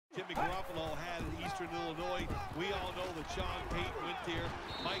Jimmy Garoppolo had at Eastern Illinois. We all know that Sean Payton went there.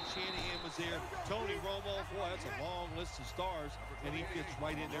 Mike Shanahan was there. Tony Romo, boy, that's a long list of stars, and he fits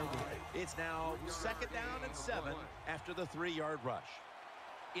right in there with it. It's now 2nd down and 7 after the 3-yard rush.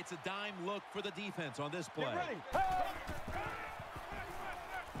 It's a dime look for the defense on this play.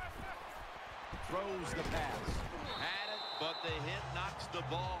 Throws the pass. Had it, but the hit knocks the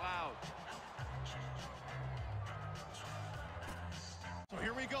ball out. So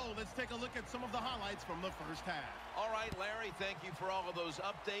here we go. Let's take a look at some of the highlights from the first half. All right, Larry, thank you for all of those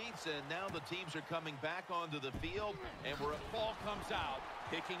updates. And now the teams are coming back onto the field. And where a ball comes out,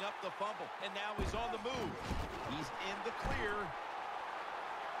 picking up the fumble. And now he's on the move. He's in the clear.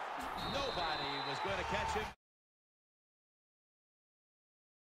 Nobody was going to catch him.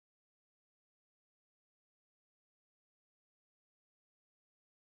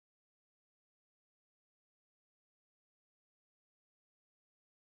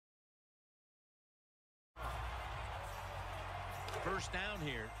 First down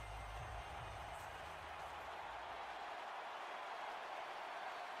here.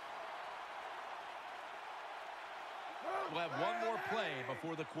 We'll have one more play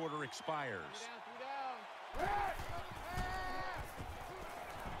before the quarter expires.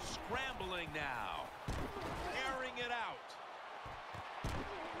 Scrambling now. Airing it out.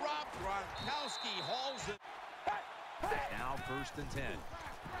 Rob Gronkowski hauls it. Now 1st and 10.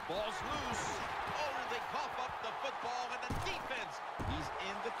 Ball's loose. Oh, they cough up the football, and the defense. He's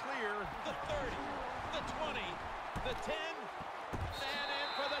in the clear. The 30, the 20, the 10, and in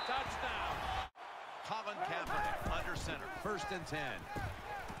for the touchdown. Colin Kaepernick under center. 1st and 10.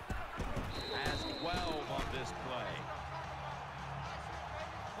 Has 12 on this play.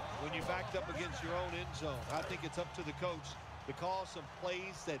 When you backed up against your own end zone, I think it's up to the coach to call some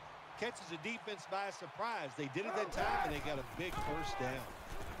plays that catches the defense by surprise. They did it that time, and they got a big 1st down.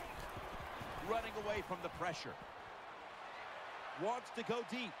 Running away from the pressure. Wants to go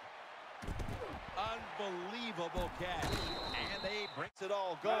deep. Unbelievable catch. And they bring it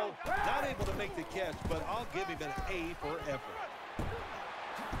all go. Not able to make the catch, but I'll give him an A for effort.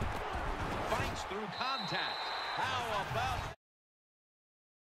 Fights through contact. How about...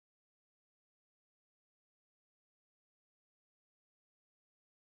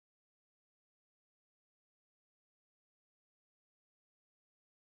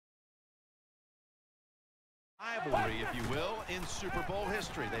 rivalry, if you will, in Super Bowl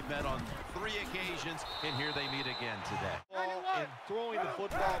history. They've met on 3 occasions, and here they meet again today. And throwing the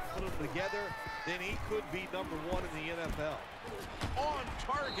football, put them together, then he could be #1 in the NFL. On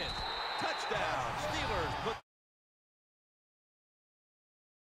target. Touchdown. Steelers put...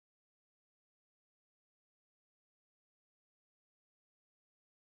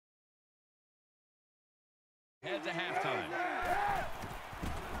 Head to halftime.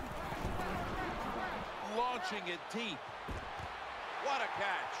 Launching it deep. What a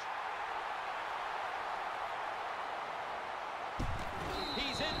catch.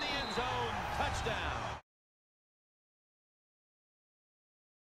 He's in the end zone. Touchdown.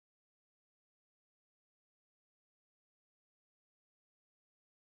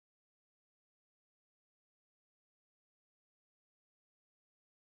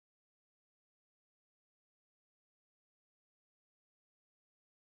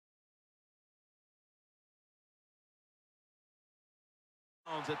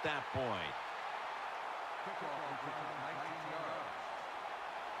 At that point.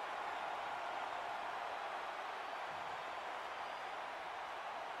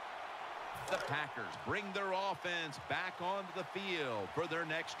 The Packers bring their offense back onto the field for their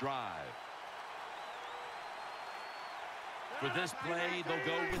next drive. For this play, they'll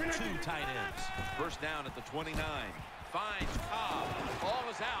go with 2 tight ends. 1st down at the 29. Finds Cobb. Ball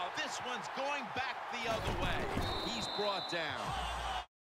is out. This one's going back the other way. He's brought down.